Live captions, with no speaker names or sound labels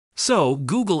So,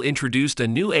 Google introduced a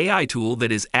new AI tool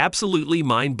that is absolutely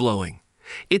mind-blowing.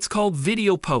 It's called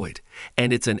VideoPoet,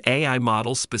 and it's an AI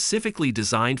model specifically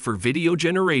designed for video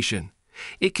generation.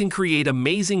 It can create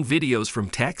amazing videos from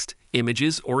text,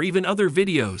 images, or even other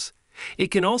videos.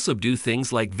 It can also do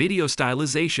things like video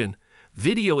stylization,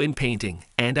 video in painting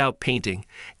and out painting,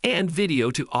 and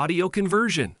video to audio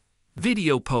conversion.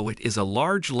 VideoPoet is a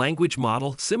large language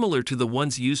model similar to the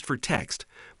ones used for text,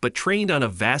 but trained on a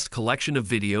vast collection of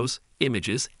videos,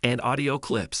 images, and audio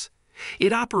clips.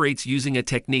 It operates using a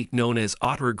technique known as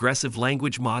autoregressive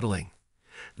language modeling.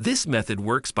 This method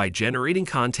works by generating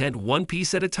content one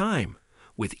piece at a time,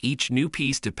 with each new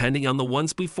piece depending on the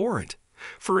ones before it.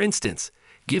 For instance,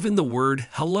 given the word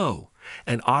hello,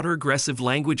 an autoregressive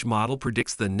language model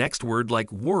predicts the next word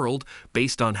like world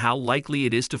based on how likely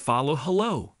it is to follow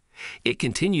hello. It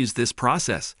continues this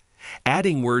process,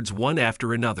 adding words one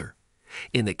after another.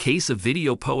 In the case of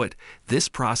VideoPoet, this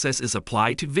process is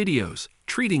applied to videos,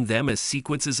 treating them as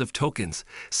sequences of tokens,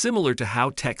 similar to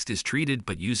how text is treated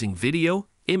but using video,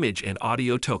 image, and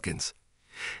audio tokens.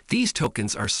 These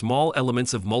tokens are small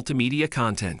elements of multimedia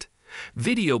content.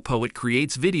 VideoPoet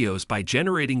creates videos by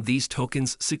generating these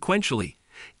tokens sequentially,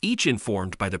 each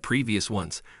informed by the previous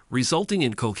ones, resulting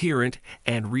in coherent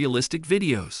and realistic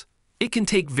videos. It can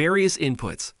take various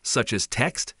inputs, such as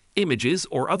text, images,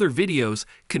 or other videos,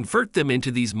 convert them into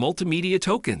these multimedia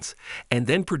tokens, and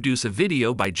then produce a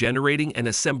video by generating and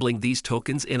assembling these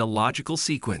tokens in a logical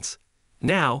sequence.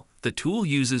 Now, the tool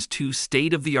uses two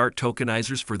state-of-the-art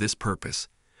tokenizers for this purpose: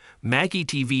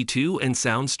 MAGVIT V2 and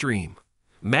SoundStream.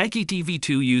 MAGVIT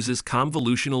V2 uses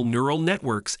convolutional neural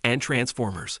networks and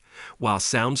transformers, while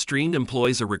SoundStream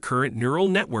employs a recurrent neural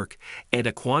network and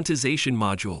a quantization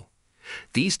module.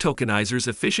 These tokenizers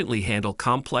efficiently handle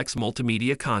complex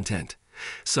multimedia content.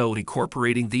 So,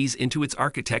 incorporating these into its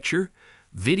architecture,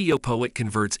 VideoPoet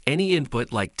converts any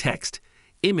input like text,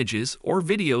 images, or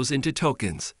videos into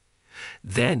tokens.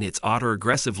 Then its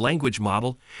autoregressive language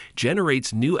model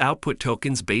generates new output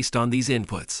tokens based on these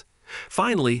inputs.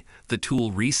 Finally, the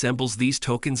tool reassembles these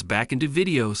tokens back into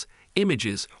videos,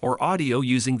 images, or audio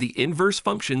using the inverse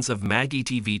functions of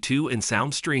MAGVIT V2 and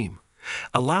SoundStream,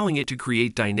 allowing it to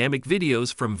create dynamic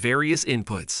videos from various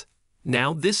inputs.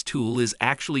 Now, this tool is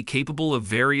actually capable of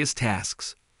various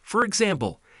tasks. For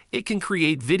example, it can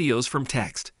create videos from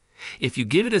text. If you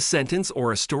give it a sentence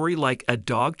or a story like a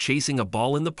dog chasing a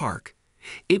ball in the park,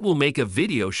 it will make a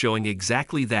video showing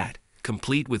exactly that,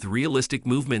 complete with realistic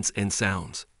movements and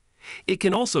sounds. It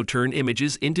can also turn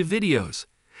images into videos.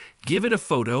 Give it a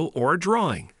photo or a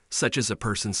drawing, such as a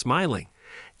person smiling,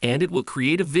 and it will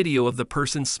create a video of the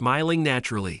person smiling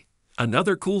naturally.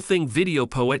 Another cool thing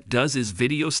VideoPoet does is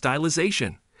video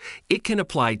stylization. It can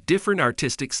apply different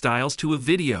artistic styles to a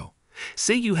video.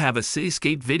 Say you have a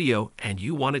cityscape video and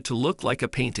you want it to look like a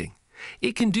painting.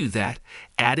 It can do that,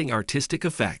 adding artistic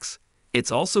effects.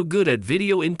 It's also good at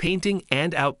video in painting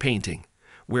and out painting,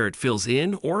 where it fills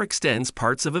in or extends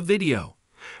parts of a video.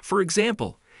 For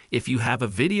example, if you have a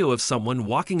video of someone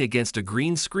walking against a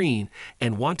green screen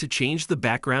and want to change the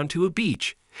background to a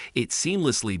beach, it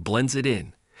seamlessly blends it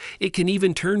in. It can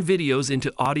even turn videos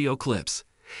into audio clips.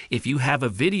 If you have a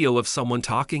video of someone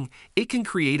talking, it can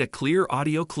create a clear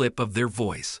audio clip of their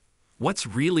voice. What's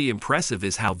really impressive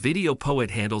is how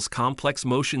VideoPoet handles complex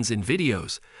motions in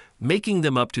videos, making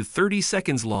them up to 30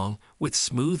 seconds long with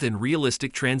smooth and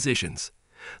realistic transitions.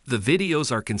 The videos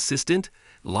are consistent,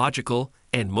 logical,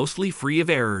 and mostly free of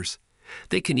errors.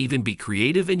 They can even be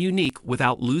creative and unique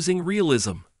without losing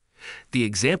realism. The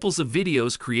examples of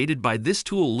videos created by this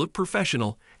tool look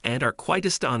professional and are quite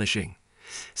astonishing.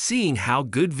 Seeing how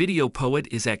good VideoPoet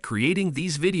is at creating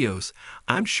these videos,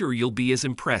 I'm sure you'll be as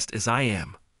impressed as I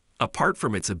am. Apart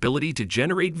from its ability to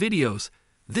generate videos,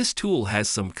 this tool has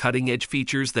some cutting-edge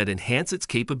features that enhance its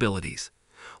capabilities.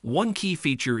 One key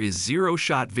feature is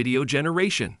zero-shot video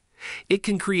generation. It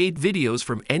can create videos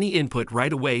from any input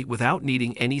right away without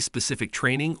needing any specific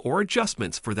training or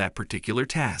adjustments for that particular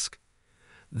task.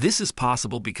 This is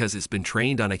possible because it's been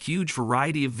trained on a huge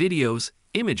variety of videos,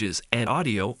 images, and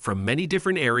audio from many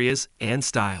different areas and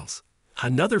styles.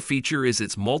 Another feature is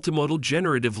its multimodal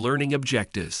generative learning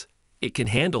objectives. It can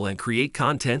handle and create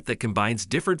content that combines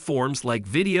different forms like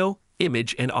video,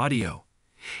 image, and audio.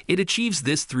 It achieves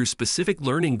this through specific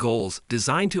learning goals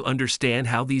designed to understand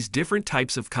how these different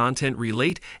types of content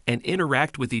relate and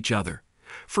interact with each other.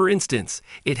 For instance,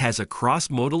 it has a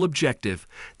cross-modal objective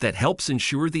that helps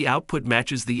ensure the output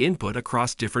matches the input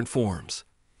across different forms.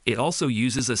 It also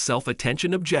uses a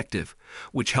self-attention objective,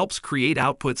 which helps create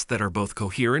outputs that are both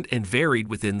coherent and varied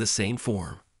within the same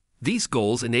form. These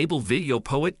goals enable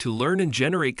VideoPoet to learn and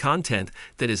generate content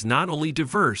that is not only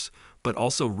diverse, but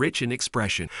also rich in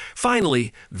expression.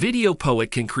 Finally, VideoPoet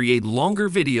can create longer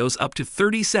videos up to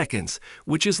 30 seconds,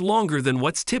 which is longer than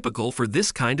what's typical for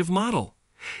this kind of model.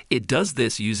 It does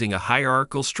this using a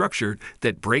hierarchical structure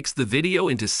that breaks the video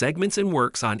into segments and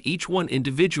works on each one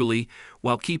individually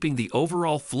while keeping the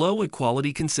overall flow and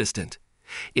quality consistent.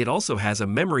 It also has a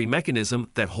memory mechanism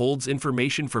that holds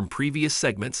information from previous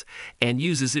segments and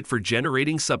uses it for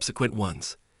generating subsequent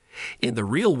ones. In the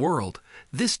real world,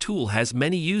 this tool has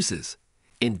many uses.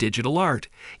 In digital art,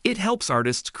 it helps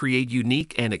artists create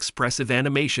unique and expressive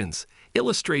animations,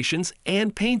 illustrations,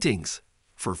 and paintings.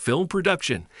 For film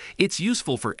production, it's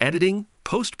useful for editing,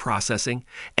 post-processing,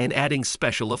 and adding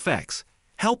special effects,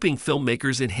 helping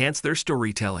filmmakers enhance their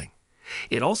storytelling.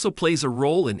 It also plays a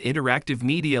role in interactive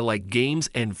media like games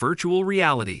and virtual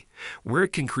reality, where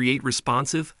it can create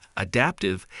responsive,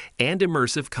 adaptive, and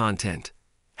immersive content.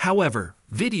 However,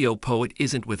 VideoPoet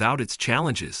isn't without its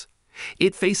challenges.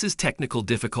 It faces technical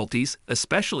difficulties,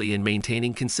 especially in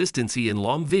maintaining consistency in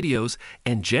long videos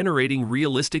and generating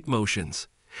realistic motions.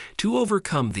 To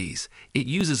overcome these, it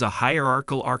uses a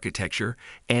hierarchical architecture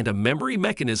and a memory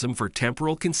mechanism for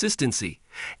temporal consistency,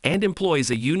 and employs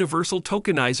a universal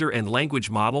tokenizer and language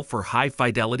model for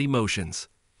high-fidelity motions.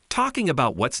 Talking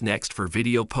about what's next for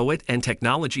VideoPoet and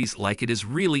technologies like it is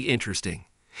really interesting.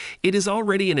 It is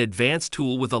already an advanced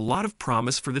tool with a lot of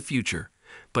promise for the future,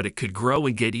 but it could grow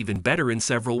and get even better in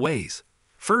several ways.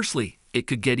 Firstly, it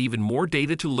could get even more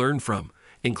data to learn from,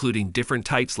 including different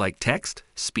types like text,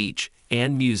 speech,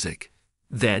 and music.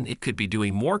 Then it could be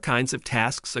doing more kinds of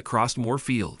tasks across more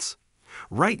fields.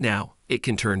 Right now, it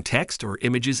can turn text or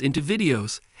images into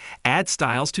videos, add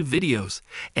styles to videos,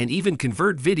 and even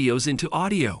convert videos into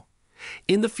audio.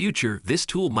 In the future, this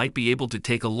tool might be able to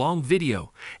take a long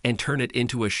video and turn it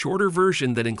into a shorter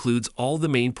version that includes all the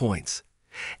main points.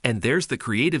 And there's the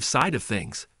creative side of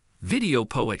things.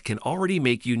 VideoPoet can already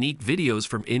make unique videos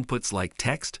from inputs like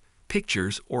text,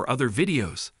 pictures, or other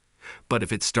videos. But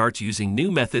if it starts using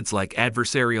new methods like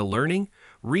adversarial learning,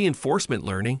 reinforcement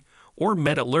learning, or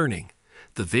meta-learning,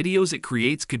 the videos it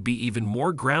creates could be even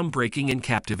more groundbreaking and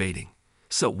captivating.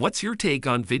 So what's your take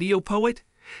on VideoPoet?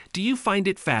 Do you find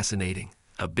it fascinating,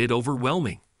 a bit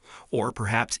overwhelming, or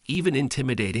perhaps even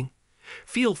intimidating?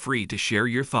 Feel free to share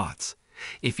your thoughts.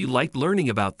 If you liked learning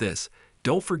about this,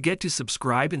 don't forget to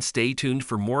subscribe and stay tuned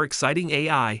for more exciting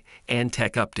AI and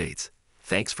tech updates.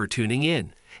 Thanks for tuning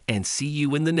in, and see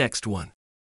you in the next one.